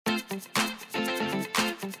Guys,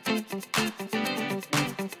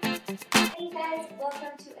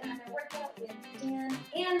 welcome to another workout with Dan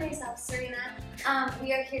and myself, Serena.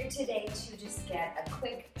 We are here today to just get a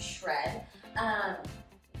quick shred.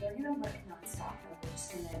 We're gonna work nonstop, and we're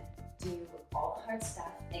just gonna do all the hard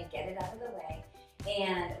stuff and get it out of the way,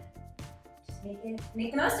 and just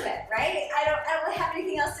make the most of it, right? I don't really have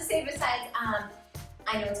anything else to say besides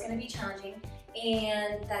I know it's gonna be challenging,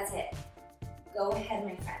 and that's it. Go ahead,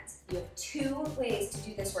 my friends. You have 2 ways to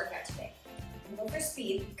do this workout today. Go for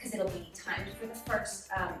speed, because it'll be timed for the first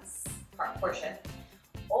portion,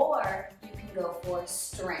 or you can go for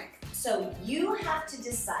strength. So you have to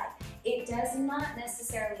decide. It does not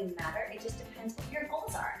necessarily matter. It just depends what your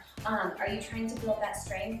goals are. Are you trying to build that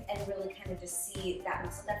strength and really kind of just see that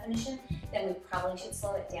muscle definition? Then we probably should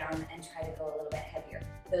slow it down and try to go a little bit heavier.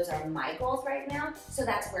 Those are my goals right now, so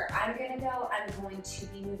that's where I'm gonna go. I'm going to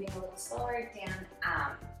be moving a little slower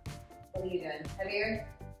down. What are you doing? Heavier?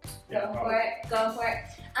 Go for it, go for it.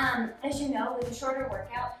 As you know, with a shorter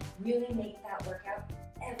workout, really make that workout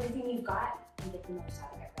everything you've got and get the most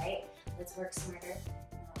out of it, right? Let's work smarter,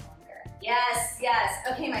 not longer. Yes, yes.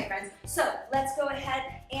 Okay, my friends. So let's go ahead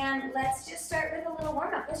and let's just start with a little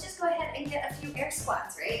warm up. Let's just go ahead and get a few air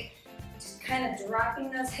squats, right? Just kind of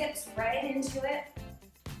dropping those hips right into it.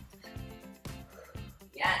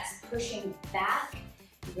 Yes, pushing back.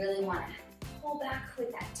 You really want to pull back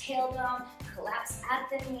with that tailbone, collapse at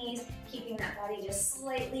the knees, keeping that body just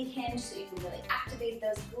slightly hinged so you can really activate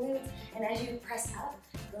those glutes. And as you press up,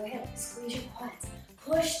 go ahead and squeeze your quads.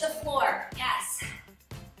 Push the floor, yes.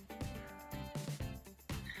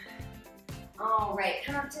 All right,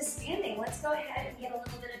 come up to standing. Let's go ahead and get a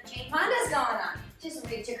little bit of Jane Fonda's going on. Just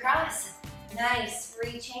reach across. Nice,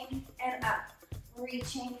 reaching and up,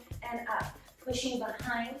 reaching and up. Pushing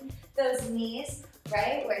behind those knees,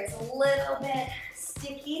 right, where it's a little bit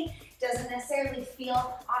sticky. Doesn't necessarily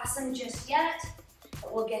feel awesome just yet,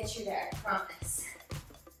 but we'll get you there, I promise.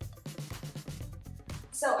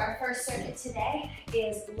 So our first circuit today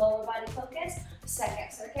is lower body focus.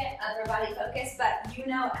 Second circuit, upper body focus. But you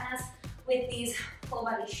know, as with these full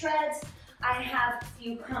body shreds, I have a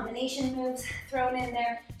few combination moves thrown in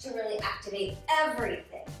there to really activate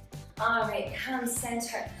everything. All right, come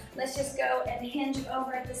center. Let's just go and hinge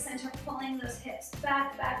over at the center, pulling those hips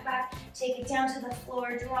back, back, back. Take it down to the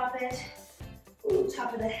floor, drop it. Ooh,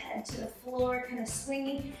 top of the head to the floor, kind of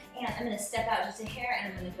swinging. And I'm gonna step out just a hair,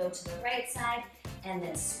 and I'm gonna go to the right side, and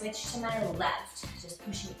then switch to my left. Just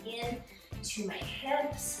pushing in to my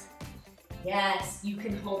hips. Yes, you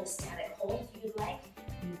can hold a static hold if you'd like.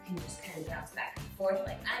 You can just kind of bounce back and forth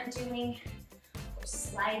like I'm doing, or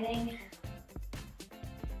sliding.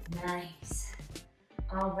 Nice.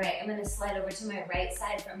 All right, I'm gonna slide over to my right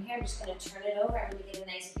side from here. I'm just gonna turn it over. I'm gonna get a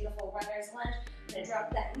nice, beautiful runner's lunge. I'm gonna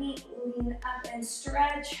drop that knee, lean up and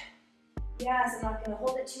stretch. Yes, I'm not gonna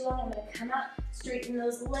hold it too long. I'm gonna come up, straighten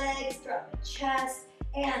those legs, drop the chest,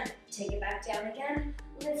 and take it back down again.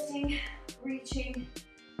 Lifting, reaching,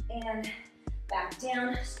 and back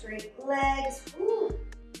down, straight legs. Woo.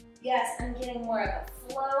 Yes, I'm getting more of a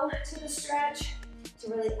flow to the stretch to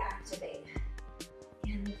really activate.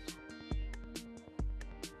 And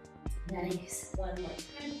nice. One more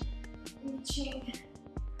time. Reaching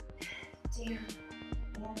down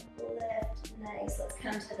and lift. Nice. Let's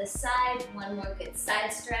come to the side. One more good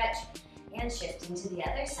side stretch and shifting to the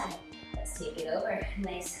other side. Let's take it over.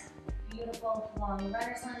 Nice, beautiful long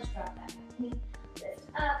runner's lunge. Drop that knee. Lift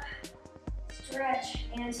up. Stretch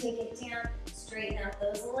and take it down. Straighten out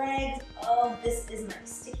those legs. Oh, this is my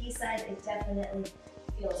sticky side. It definitely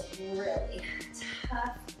feels really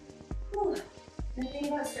tough. Whew. The thing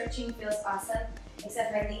about stretching feels awesome,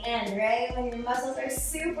 except for at the end, right? When your muscles are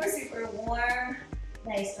super, super warm.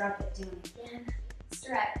 Nice, drop it down again.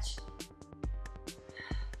 Stretch.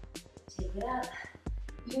 Take it up.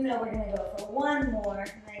 You know we're gonna go for one more.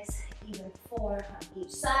 Nice, even 4 on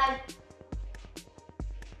each side.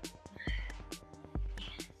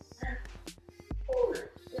 Ooh,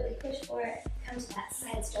 really push for it. Come to that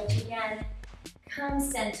side stretch again. Come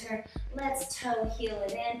center, let's toe heel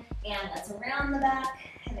it in, and let's round the back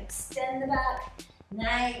and extend the back.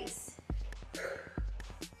 Nice.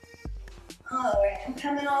 All right, I'm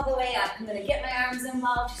coming all the way up. I'm gonna get my arms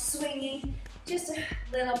involved, swinging just a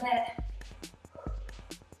little bit.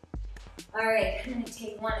 All right, I'm gonna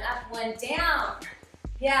take one up, one down.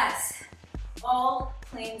 Yes, all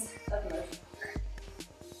planes of motion.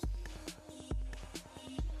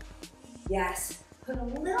 Yes. Put a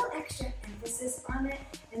little extra emphasis on it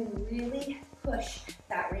and really push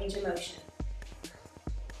that range of motion.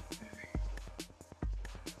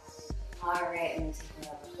 All right, I'm gonna take it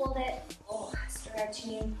over, hold it. Oh, stretch.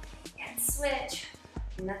 stretching, and switch.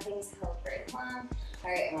 Nothing's held very long.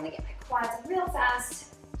 All right, I wanna get my quads real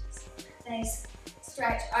fast. Just nice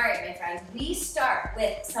stretch. All right, my friends, we start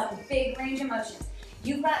with some big range of motions.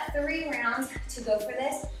 You've got 3 rounds to go for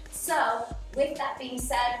this. So with that being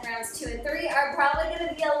said, rounds 2 and 3 are probably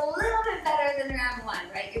gonna be a little bit better than round 1,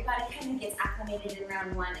 right? Your body kind of gets acclimated in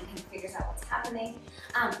round 1 and kind of figures out what's happening.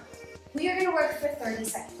 We are gonna work for 30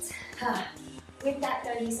 seconds. With that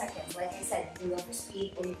 30 seconds, like I said, you can go for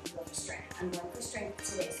speed or you can go for strength. I'm going for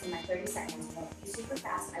strength today, so my 30 seconds won't be super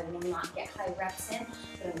fast. I will not get high reps in,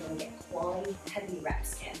 but I'm gonna get quality heavy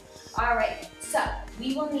reps in. All right, so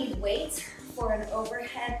we will need weights for an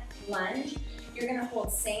overhead lunge. You're gonna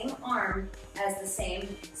hold same arm as the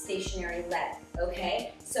same stationary leg,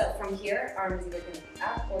 okay? So from here, arm is either gonna be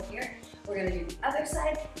up or here. We're gonna do the other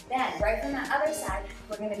side, then right from that other side,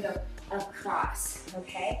 we're gonna go across,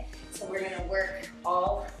 okay? So we're gonna work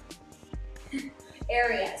all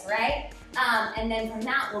areas, right? And then from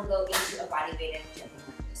that, we'll go into a body weighted jumping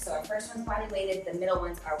lunge. So our first one's body weighted, the middle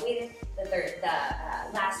ones are weighted, the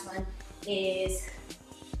last one is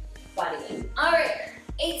body weight. All right,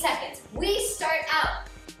 8 seconds. We start out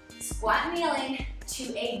squat kneeling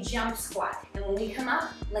to a jump squat. And when we come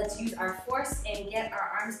up, let's use our force and get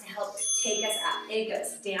our arms to help take us up. It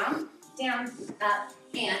goes down, down, up,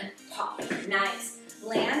 and pop. Nice.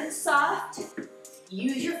 Land soft,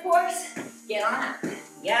 use your force, get on up.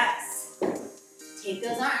 Yes. Take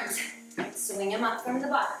those arms, swing them up from the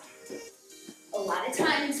bottom. A lot of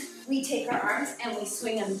times we take our arms and we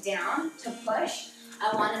swing them down to push.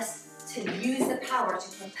 I want us to use the power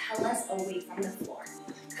to propel us away from the floor.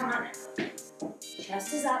 Come on.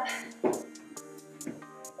 Chest is up.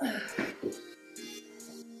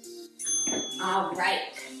 All right.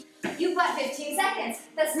 You've got 15 seconds.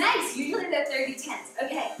 That's nice. Usually they're 30-10s.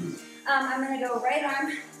 Okay. I'm going to go right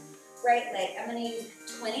arm, right leg. I'm going to use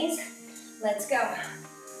 20s. Let's go.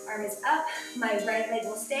 Arm is up. My right leg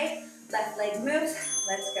will stay. Left leg moves.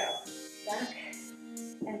 Let's go. Back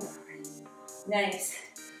and forward. Nice.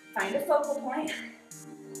 Find a focal point.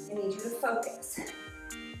 I need you to focus.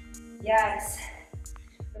 Yes.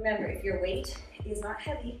 Remember, if your weight is not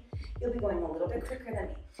heavy, you'll be going a little bit quicker than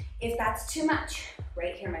me. If that's too much,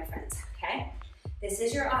 right here, my friends, okay? This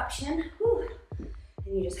is your option. Whew.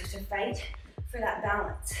 And you just have to fight for that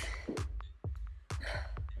balance.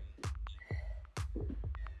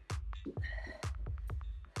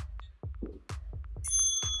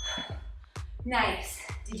 Nice.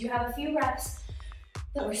 Did you have a few reps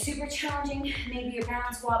that were super challenging? Maybe your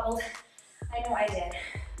balance wobbled. I know I did.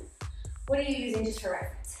 What are you using just for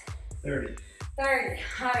reference? 30. 30.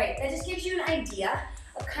 All right, that just gives you an idea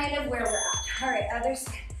of kind of where we're at. All right, other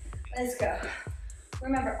side. Let's go.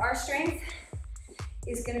 Remember, our strength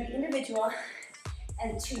is going to be individual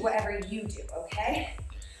and to whatever you do, okay?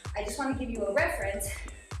 I just want to give you a reference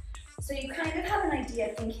so you kind of have an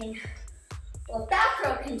idea thinking, well, if that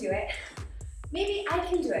girl can do it, maybe I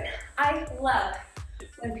can do it. I love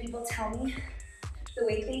when people tell me the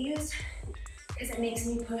weight they use because it makes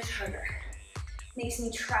me push harder. It makes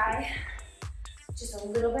me try just a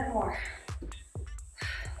little bit more.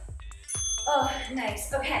 Oh,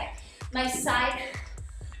 nice. Okay, my side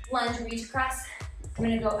lunge reach across. I'm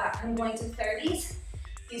gonna go up. I'm going to 30s.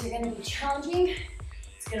 These are gonna be challenging.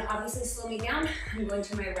 It's gonna obviously slow me down. I'm going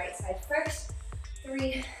to my right side first.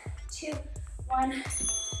 3, 2, 1.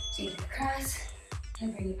 Take it across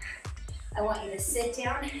and bring it back. I want you to sit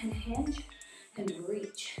down and hinge and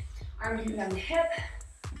reach. Arm can be on the hip,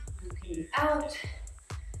 arm can be out.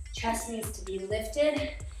 Chest needs to be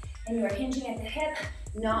lifted, and you are hinging at the hip,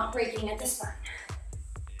 not breaking at the spine.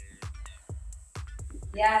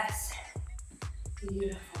 Yes,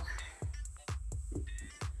 beautiful.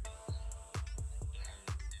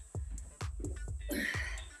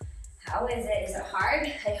 How is it? Is it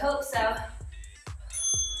hard? I hope so.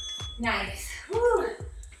 Nice. Woo.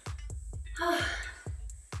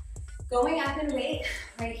 Going up in weight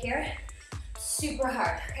right here, super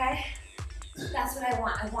hard, okay? That's what I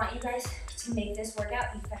want. I want you guys to make this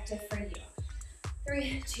workout effective for you.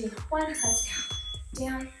 3, 2, 1, let's go.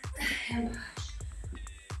 Down and push.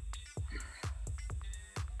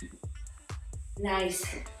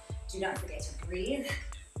 Nice. Do not forget to breathe.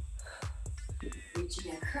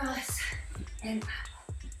 Reaching across and up.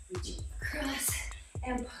 Reaching across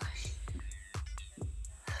and push.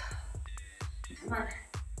 Come on.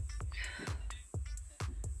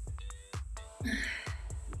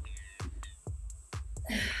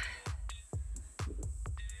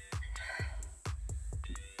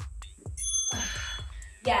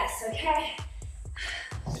 Yes, okay.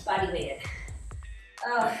 Body weighted.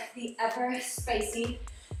 Oh, the ever spicy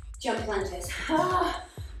jump lunges.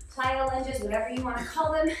 Plyo lunges, whatever you want to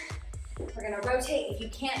call them. We're gonna rotate. If you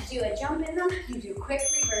can't do a jump in them, you do quick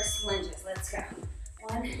reverse lunges. Let's go.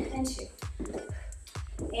 1 and 2.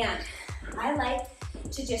 And I like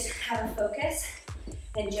to just have a focus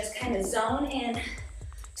and just kind of zone in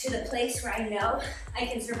to the place where I know I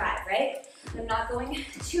can survive, right? I'm not going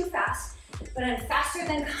too fast, but I'm faster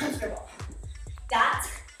than comfortable. That's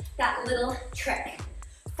that little trick.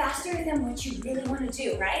 Faster than what you really want to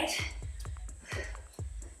do, right?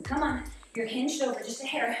 Come on, you're hinged over just a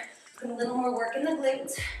hair. Put a little more work in the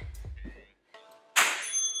glutes.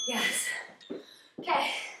 Yes.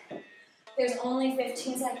 Okay, there's only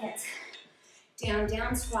 15 seconds. Down,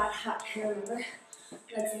 down, squat, hop. Remember,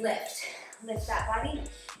 let's lift. Lift that body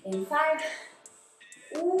in 5.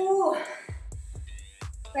 Ooh.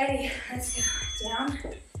 Ready, let's go. Down,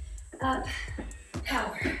 up,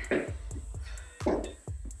 power.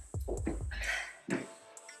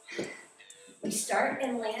 We start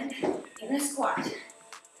and land in a squat.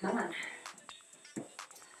 Come on.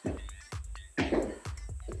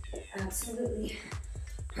 Absolutely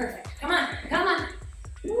perfect. Come on, come on.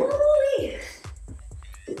 Woo-wee.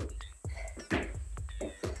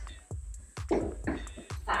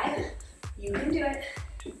 5, you can do it.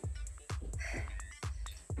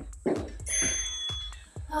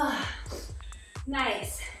 Oh,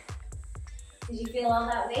 nice. Did you feel all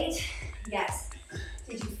that weight? Yes.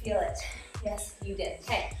 Did you feel it? Yes, you did.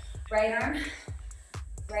 Okay, right arm,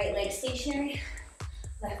 right leg stationary,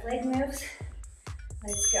 left leg moves.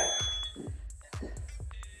 Let's go.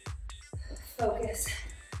 Focus.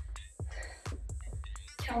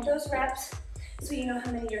 Count those reps so you know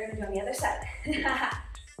how many you're gonna do on the other side.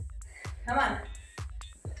 Come on.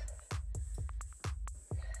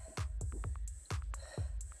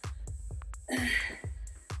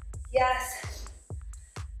 Yes.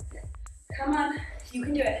 Come on, you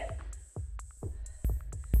can do it.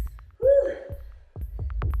 Woo.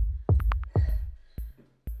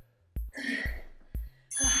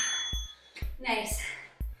 Nice.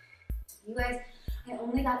 You guys, I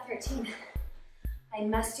only got 13. I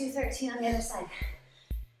must do 13 on the other side.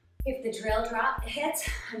 If the drill drop hits,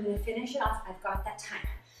 I'm gonna finish it off. I've got that time.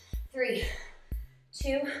 3,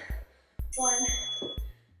 2, 1.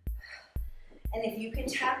 And if you can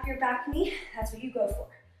tap your back knee, that's what you go for.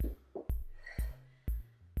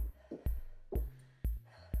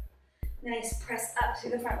 Nice, press up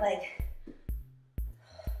through the front leg.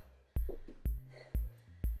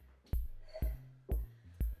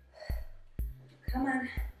 Come on.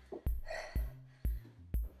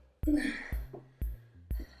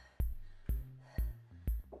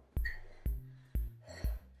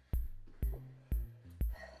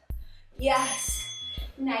 Yes,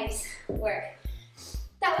 nice work.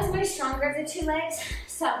 That was my stronger of the 2 legs.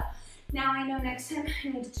 So now I know next time I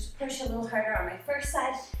need to just push a little harder on my first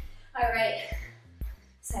side. All right,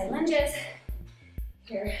 side lunges.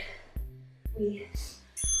 Here we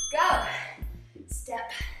go.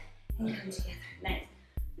 Step and come together. Nice.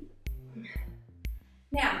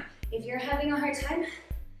 Now, if you're having a hard time,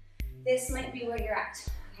 this might be where you're at,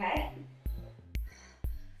 okay?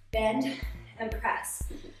 Bend and press.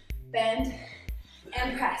 Bend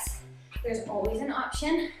and press. There's always an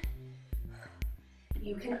option.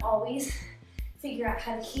 You can always figure out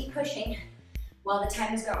how to keep pushing while the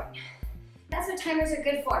time is going. That's what timers are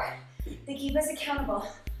good for. They keep us accountable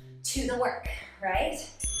to the work, right?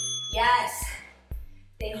 Yes,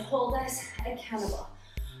 they hold us accountable.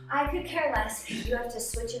 I could care less if you have to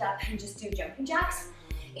switch it up and just do jumping jacks.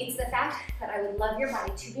 It's the fact that I would love your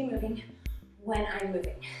body to be moving when I'm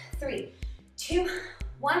moving. 3, 2,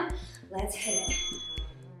 1, let's hit it.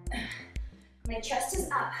 My chest is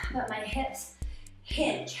up, but my hips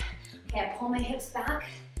hinge. Okay, I pull my hips back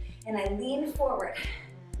and I lean forward.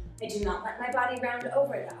 I do not let my body round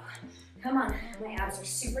over though. Come on, my abs are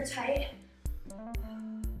super tight.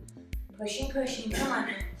 Pushing, pushing, come on.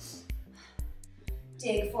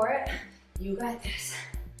 Dig for it. You got this.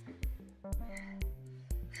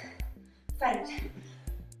 Fight.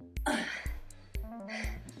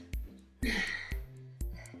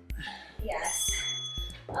 Yes.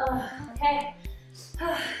 Okay.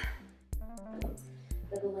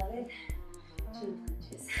 The beloved 2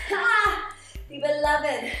 punches. The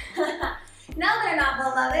beloved. No, they're not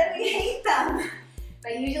beloved. We hate them.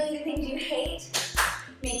 But usually the things you hate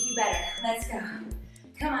make you better. Let's go.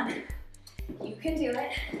 Come on. You can do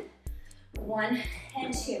it. 1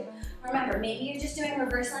 and 2. Remember, maybe you're just doing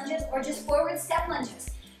reverse lunges or just forward step lunges.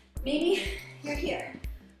 Maybe you're here.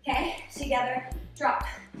 Okay? Together, drop.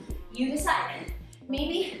 You decide.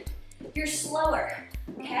 Maybe you're slower.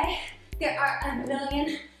 Okay? There are a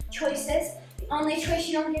million choices that Only choice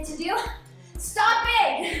you don't get to do, stop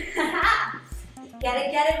it. Get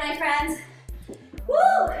it, my friends.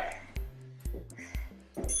 Woo!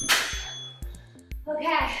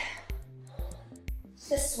 Okay,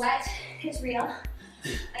 the sweat is real.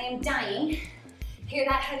 I am dying. Hear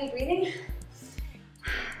that heavy breathing?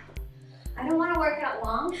 I don't want to work out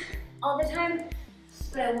long all the time,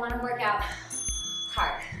 but I want to work out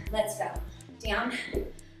hard. Let's go. Down,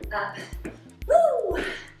 up, woo!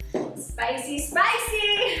 Spicy,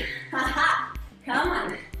 spicy! Come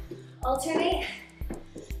on. Alternate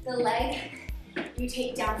the leg you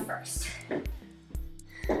take down first.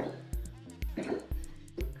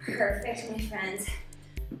 Perfect, my friends.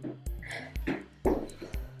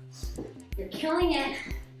 You're killing it.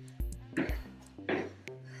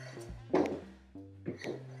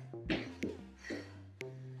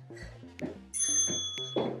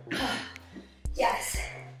 Yes.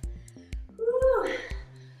 Woo.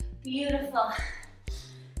 Beautiful.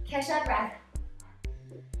 Catch that breath.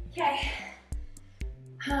 Okay.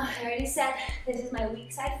 I already said this is my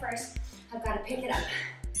weak side first. I've got to pick it up.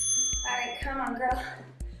 All right, come on, girl.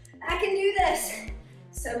 I can do this.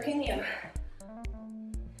 So can you.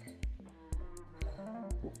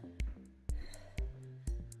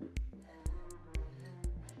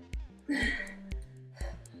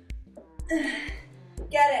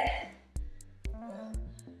 Get it.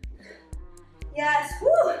 Yes,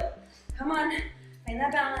 woo! Come on, find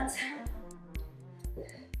that balance.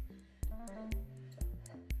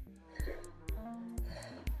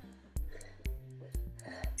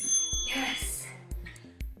 Yes.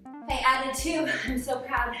 I added 2. I'm so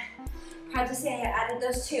proud. Proud to say I added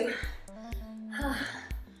those 2.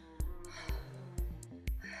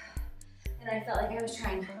 And I felt like I was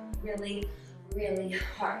trying really, really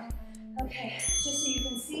hard. Okay, just so you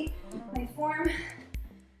can see my form.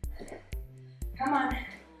 Come on.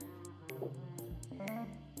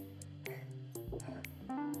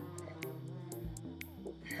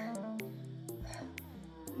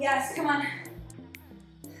 Yes, come on.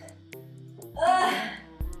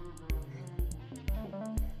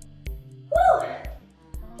 Woo!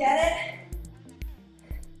 Get it?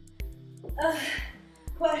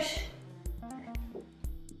 Push.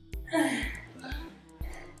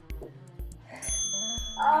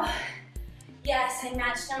 Oh, yes, I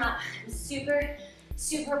matched them up. I'm super,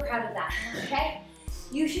 super proud of that, okay?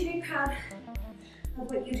 You should be proud of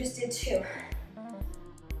what you just did too.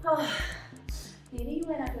 Oh, maybe you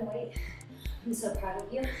went up in weight. I'm so proud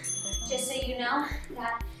of you. Just so you know,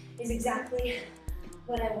 that is exactly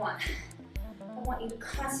what I want. I want you to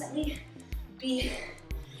constantly be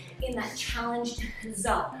in that challenged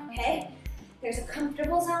zone, okay? There's a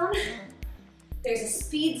comfortable zone, there's a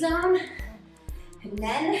speed zone, and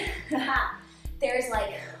then there's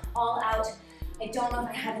like all out, I don't know if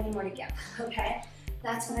I have any more to give, okay?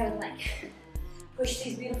 That's what I would like. Push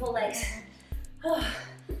these beautiful legs. Oh,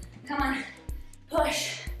 come on,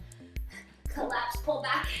 push. Collapse, pull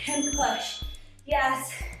back, and push.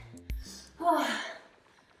 Yes. Oh.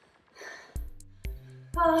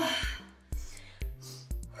 Oh.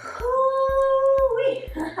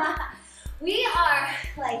 Ooh-wee. We are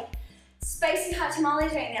like spicy hot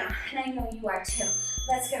tamales right now, and I know you are too.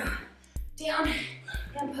 Let's go. Down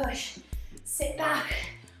and push. Sit back,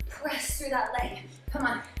 press through that leg. Come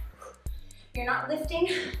on. You're not lifting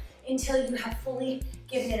until you have fully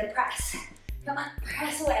given it a press. Come on,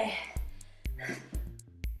 press away.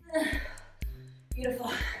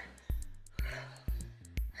 Beautiful.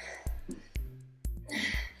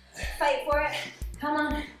 Fight for it. Come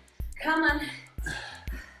on, come on.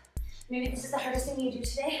 Maybe this is the hardest thing you do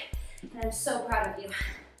today, and I'm so proud of you.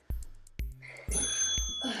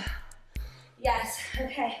 Yes,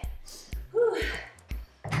 okay. Whew.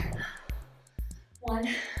 One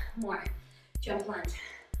more. Jump lunge.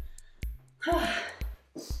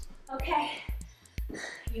 Okay,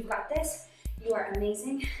 you've got this. You are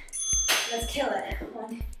amazing. Let's kill it.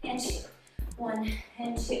 1 and 2. 1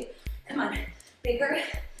 and 2. Come on. Bigger,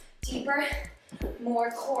 deeper,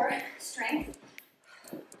 more core strength.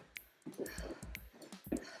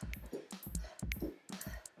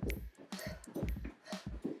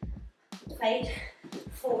 Fight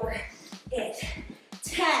for it.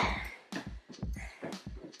 10.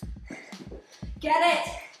 Get it.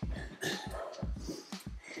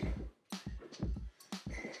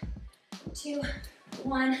 2,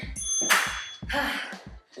 1.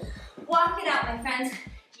 Walk it out, my friends.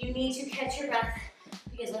 You need to catch your breath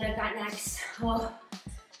because what I've got next, oh,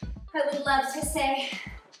 I would love to say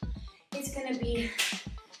it's gonna be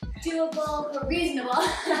doable or reasonable.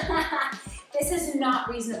 This is not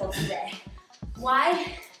reasonable today.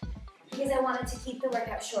 Why? Because I wanted to keep the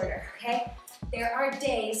workout shorter, okay? There are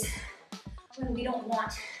days when we don't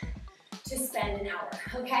want to spend an hour,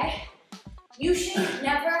 okay? You should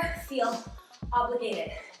never feel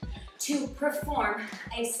obligated to perform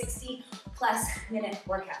a 60+ minute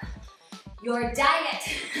workout. Your diet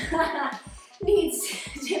needs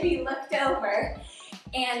to be looked over,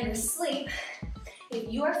 and your sleep,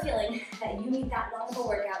 if you are feeling that you need that long of a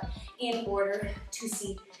workout in order to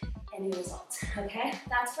see any results, okay?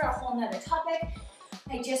 That's for a whole nother topic.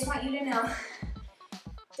 I just want you to know,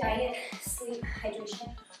 diet, sleep,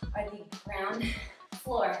 hydration are the ground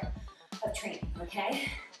floor of training, okay?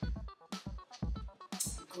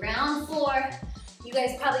 Ground floor. You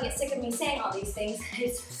guys probably get sick of me saying all these things.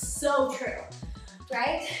 It's so true,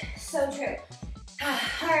 right? So true.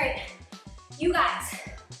 All right, you guys,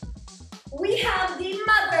 we have the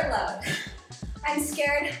mother load. I'm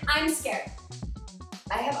scared.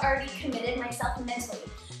 I have already committed myself mentally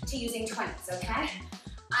to using 20s, okay?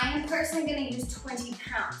 I am personally gonna use 20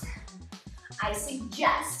 pounds. I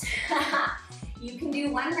suggest you can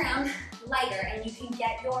do one round lighter and you can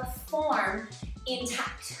get your form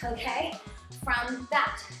intact, okay? From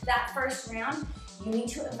that first round, you need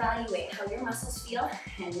to evaluate how your muscles feel,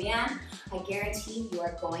 and man, I guarantee you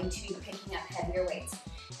are going to be picking up heavier weights.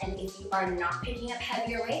 And if you are not picking up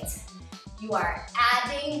heavier weights, you are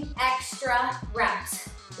adding extra reps.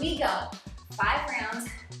 We go 5 rounds,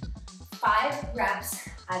 5 reps.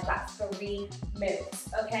 I've got 3 moves,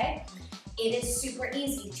 okay? It is super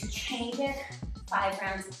easy to change it. 5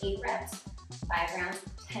 rounds, 8 reps, 5 rounds,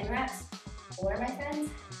 10 reps, or my friends,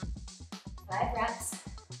 5 reps,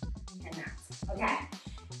 10 reps, okay?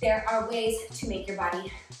 There are ways to make your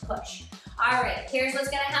body push. All right, here's what's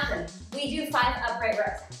gonna happen. We do 5 upright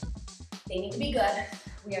rows. They need to be good.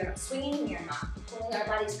 We are not swinging, we are not pulling our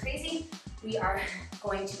bodies crazy. We are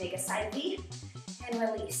going to make a side V and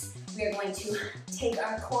release. We are going to take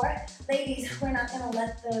our core. Ladies, we're not gonna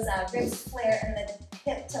let those ribs flare and the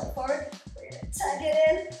hip tilt forward. We're gonna tug it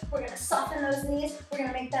in. We're gonna soften those knees. We're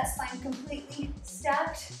gonna make that spine completely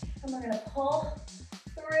stacked. And we're gonna pull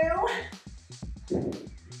through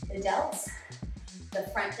the delts, the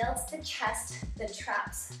front delts, the chest, the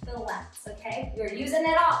traps, the lats, okay? You're using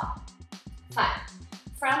it all. 5.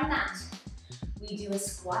 From that, we do a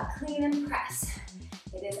squat, clean, and press.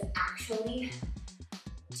 It is actually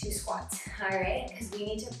 2 squats, all right? Because we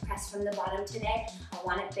need to press from the bottom today. I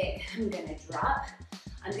want it big. I'm gonna drop,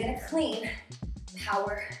 I'm gonna clean,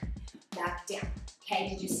 power back down. Okay,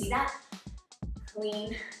 did you see that?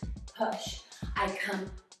 Clean, push. I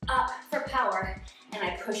come up for power and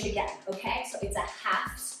I push again, okay? So it's a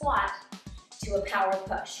half squat to a power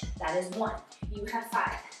push. That is 1. You have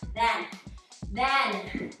 5.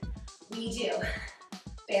 Then we do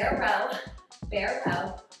bear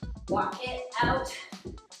row, walk it out,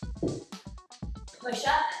 push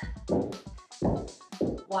up,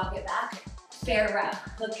 walk it back, bear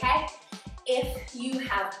row, okay? If you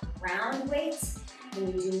have round weights and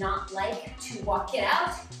you do not like to walk it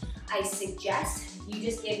out, I suggest you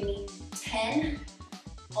just give me 10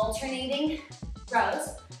 alternating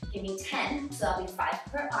rows. Give me 10, so that'll be 5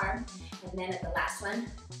 per arm. And then at the last one,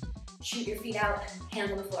 shoot your feet out,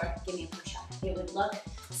 hands on the floor, give me a push-up. It would look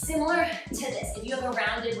similar to this. If you have a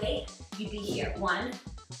rounded weight, you'd be here. 1,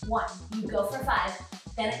 1. You go for 5.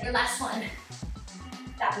 Then at your last one,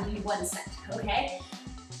 that would be 1 set, okay?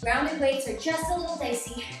 Rounded weights are just a little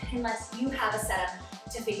dicey unless you have a setup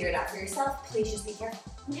to figure it out for yourself. Please just be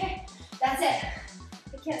careful, okay? That's it.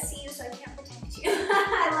 I can't see you, so I can't protect you.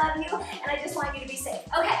 I love you, and I just want you to be safe.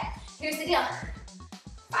 Okay, here's the deal.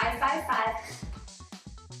 5, 5, 5.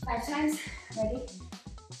 5 times, ready?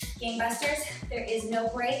 Game busters, there is no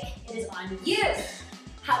break, it is on you.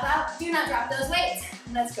 How about do not drop those weights?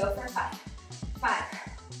 Let's go for 5. 5.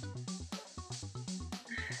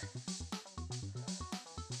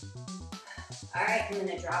 All right, I'm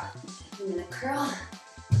gonna drop, I'm gonna curl,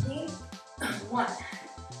 clean. 1,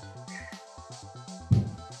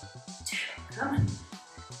 2, come on.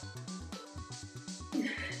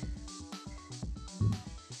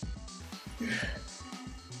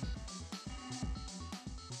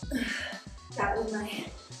 That was my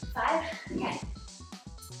 5, okay.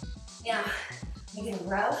 Now, I'm gonna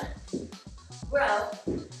row, 1.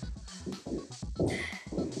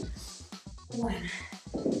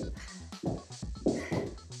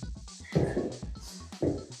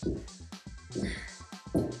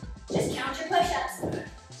 Just count your push-ups.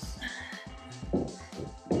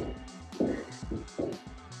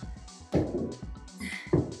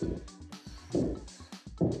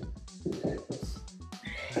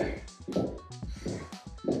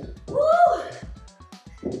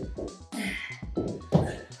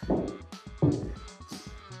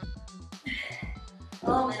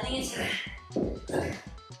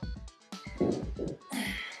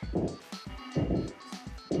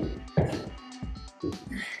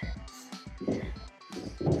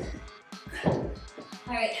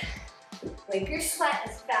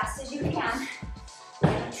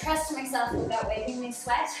 trust myself without wiping my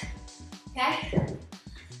sweat. Okay?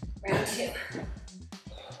 Round 2.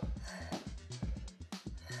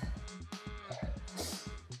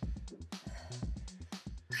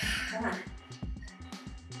 Come on.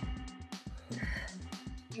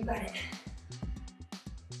 You got it.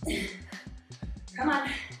 Come on.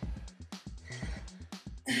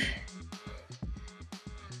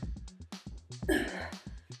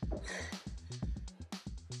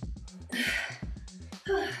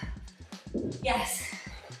 Yes.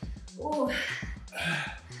 Ooh.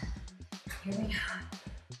 Here we go.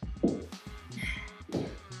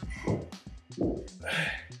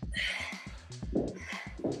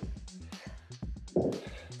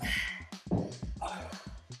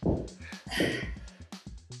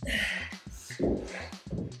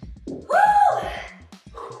 Woo!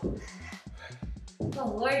 Oh,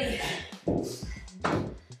 Lordy.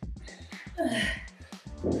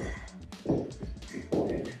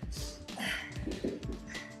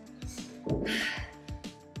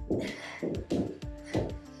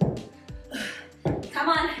 Come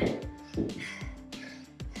on.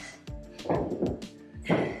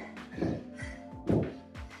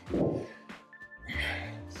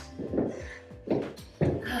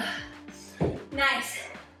 Nice.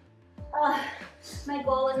 Oh, my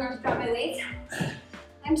goal is not to drop my weight.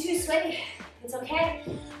 I'm too sweaty. It's okay.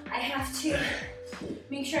 I have to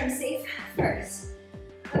make sure I'm safe first.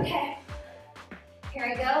 Okay. Here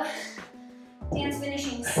I go. Dance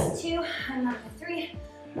finishing 2. I'm on to 3.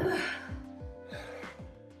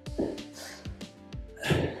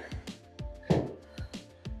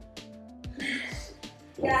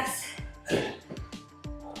 Yes.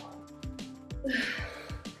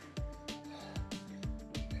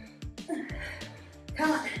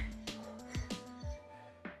 Come on.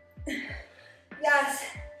 Yes.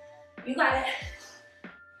 You got it.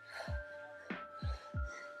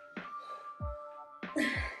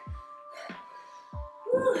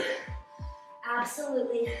 Whew.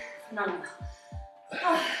 Absolutely phenomenal.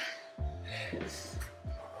 Oh.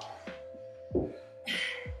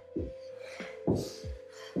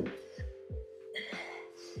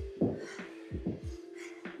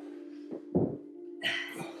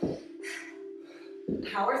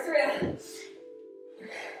 Power through.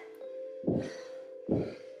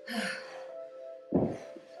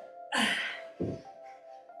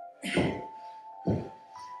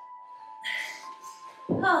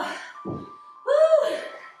 Oh. Woo.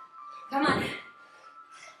 Come on.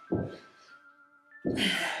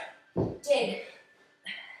 Dig.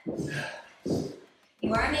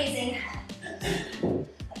 You are amazing.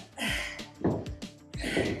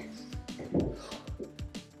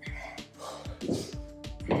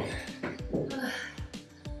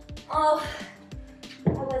 Oh, I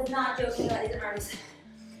was not joking about these arms.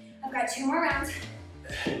 I've got 2 more rounds.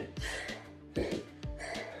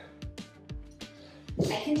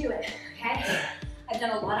 I can do it, okay? I've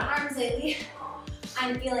done a lot of arms lately.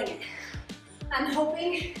 I'm feeling it. I'm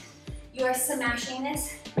hoping you are smashing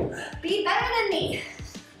this. Be better than me.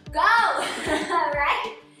 Go,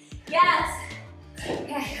 right? Yes.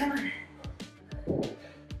 Okay, come on.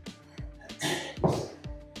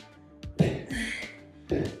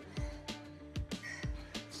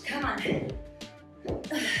 Come on.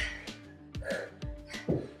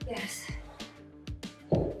 Yes.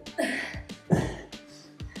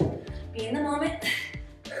 Be in the moment.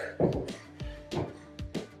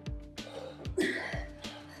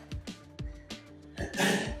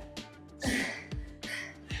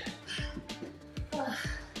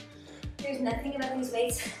 There's nothing about these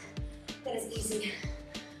weights that is easy.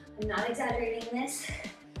 I'm not exaggerating this.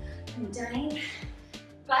 I'm dying,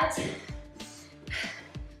 but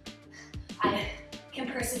I can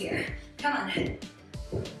persevere. Come on.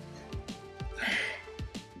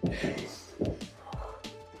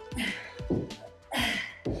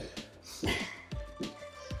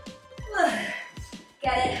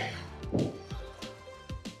 Get it?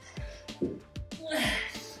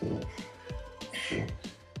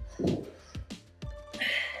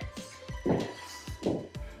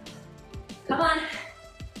 Come on.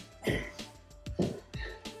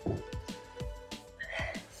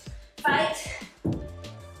 Fight.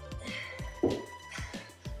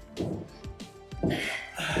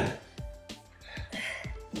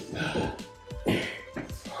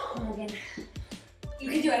 Come on again. You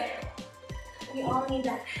can do it. We all need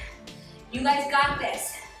that. You guys got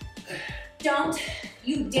this. Don't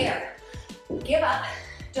you dare give up.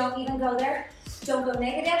 Don't even go there. Don't go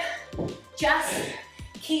negative. Just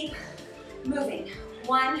keep moving.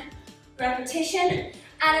 1 repetition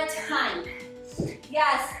at a time.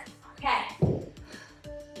 Yes. Okay.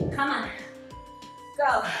 Come on.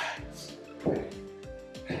 Go.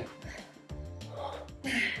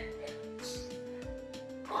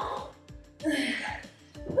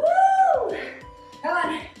 Woo! Come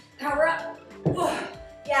on, power up.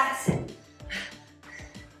 Yes.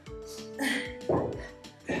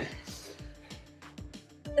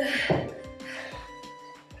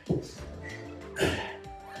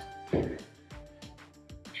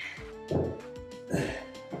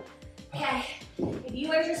 Okay, if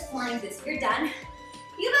you are just flying this, you're done.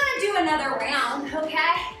 You gotta do another round,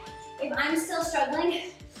 okay? If I'm still struggling,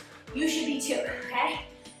 you should be too, okay?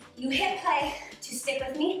 You hit play to stick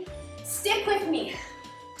with me. Stick with me.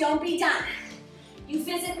 Don't be done. You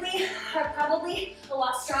physically are probably a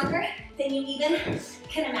lot stronger than you even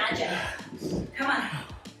can imagine. Come on.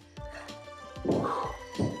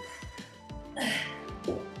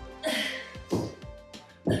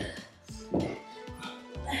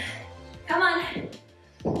 Come on.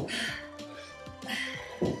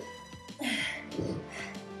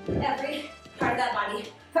 Every part of that body,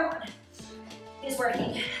 come on, is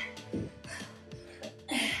working.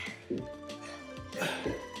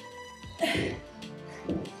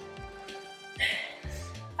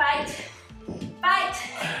 Fight, fight.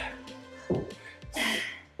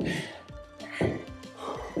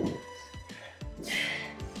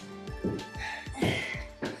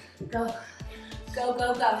 Go, go,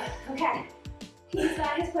 go, go. Okay, he's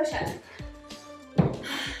got his push-ups.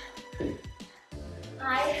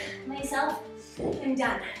 I, myself, am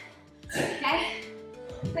done, okay?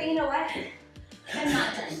 But you know what? I'm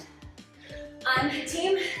not done. I'm a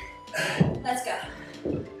team. Let's go.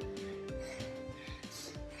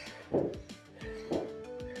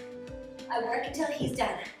 I work until he's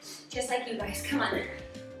done, just like you guys. Come on.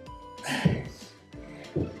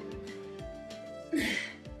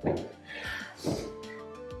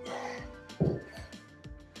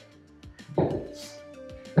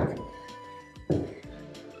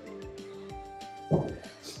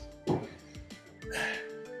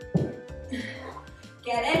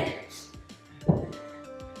 Get it?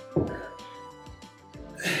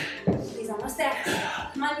 He's almost there.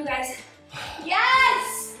 Come on, you guys.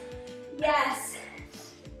 Yes! Yes.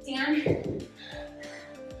 Dan,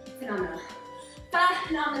 phenomenal.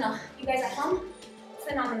 Phenomenal. You guys at home?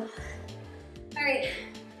 Phenomenal. All right.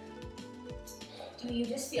 Do you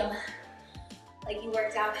just feel like you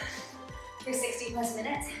worked out for 60 plus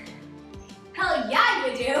minutes? Hell yeah,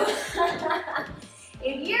 you do.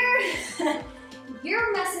 If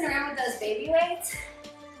you're messing around with those baby weights,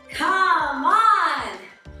 come on.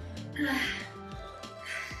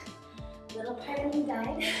 Little part of me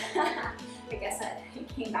died. I guess I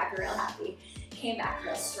came back real happy. Came back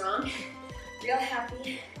real strong, real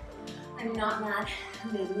happy. I'm not mad.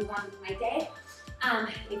 I'm gonna move on with my day.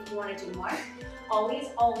 If you wanna do more, always,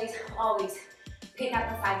 always, always pick up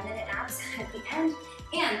the 5-minute abs at the end.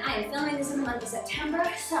 And I am filming this in the month of September,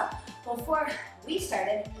 so before we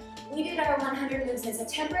started, we did our 100 moves in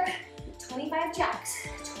September, 25 jacks,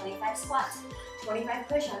 25 squats, 25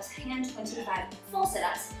 push-ups, and 25 full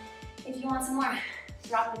sit-ups. If you want some more,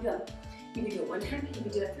 drop and do them. You can do it 1 time, you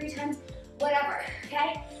can do it 3 times, whatever,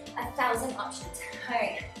 okay? 1,000 options. All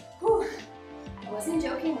right, whew. I wasn't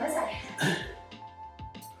joking, was I?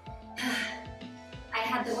 I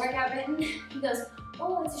had the workout written. He goes,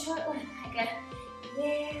 oh, it's a short one. I go,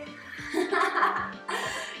 yeah.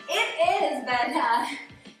 It is, but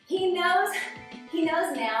he knows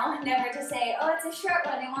now never to say, oh, it's a short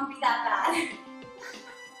one, it won't be that bad.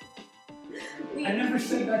 I never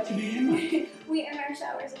said that to begin with. We in our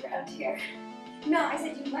showers around here. No, I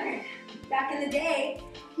said you learned. Back in the day,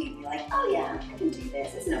 he'd be like, oh yeah, I can do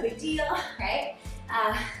this, it's no big deal, right?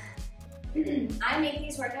 I make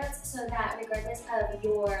these workouts so that regardless of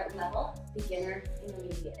your level, beginner,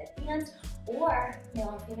 intermediate, advanced, or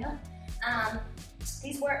male or female,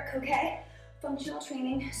 these work, okay? Functional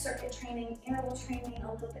training, circuit training, interval training,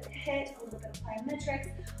 a little bit of HIIT, a little bit of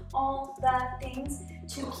plyometrics, all the things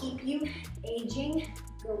to keep you aging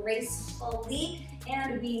gracefully.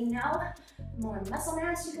 And we know the more muscle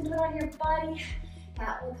mass you can put on your body,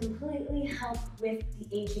 that will completely help with the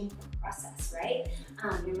aging process, right?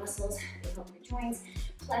 Your muscles, they help your joints,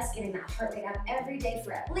 plus getting that heart rate up every day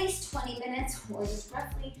for at least 20 minutes or just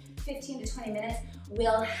roughly 15 to 20 minutes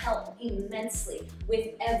will help immensely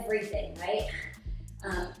with everything, right?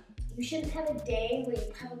 You shouldn't have a day where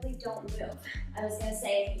you probably don't move. I was gonna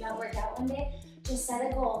say, if you don't work out one day, just set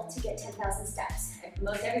a goal to get 10,000 steps.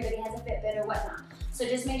 Most everybody has a Fitbit or whatnot. So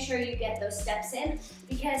just make sure you get those steps in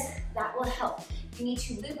because that will help. You need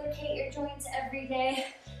to lubricate your joints every day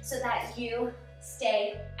so that you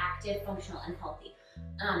stay active, functional, and healthy.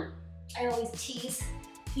 I always tease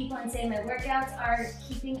people and say my workouts are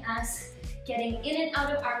keeping us getting in and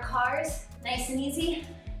out of our cars nice and easy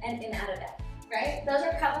and in and out of bed, right? Those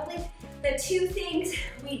are probably the two things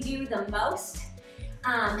we do the most.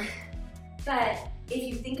 But if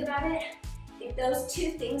you think about it, if those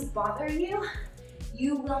two things bother you,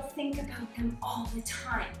 you will think about them all the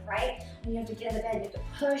time, right? When you have to get out of bed, you have to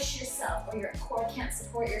push yourself, or your core can't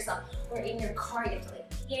support yourself, or in your car, you have to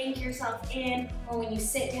like yank yourself in, or when you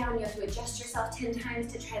sit down, you have to adjust yourself 10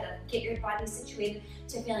 times to try to get your body situated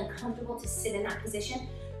to feeling comfortable to sit in that position.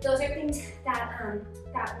 Those are things that,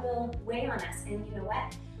 that will weigh on us, and you know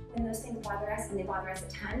what? When those things bother us, and they bother us a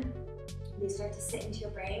ton, they start to sit into your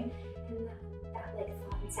brain, and that like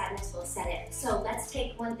thought and sadness will set in. So let's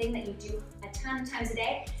take one thing that you do a ton of times a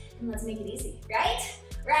day, and let's make it easy, right?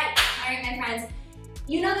 Right, all right, my friends,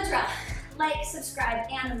 you know the drill. Like, subscribe,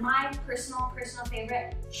 and my personal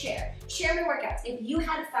favorite, share. Share my workouts. If you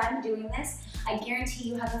had fun doing this, I guarantee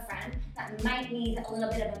you have a friend that might need a little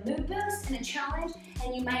bit of a mood boost and a challenge,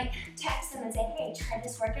 and you might text them and say, hey, try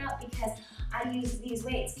this workout because I use these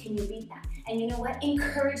weights. Can you beat that? And you know what?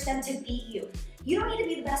 Encourage them to beat you. You don't need to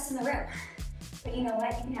be the best in the room, but you know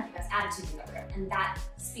what? You can have the best attitude in the room, and that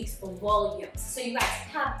speaks volumes. So you guys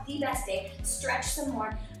have the best day. Stretch some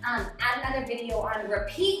more. Add another video on.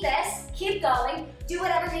 Repeat this. Keep going. Do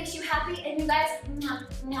whatever makes you happy. And you guys,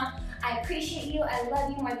 I appreciate you. I love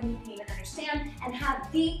you more than you can even understand. And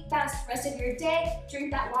have the best rest of your day. Drink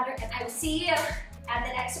that water, and I will see you at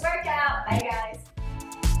the next workout. Bye,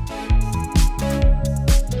 guys.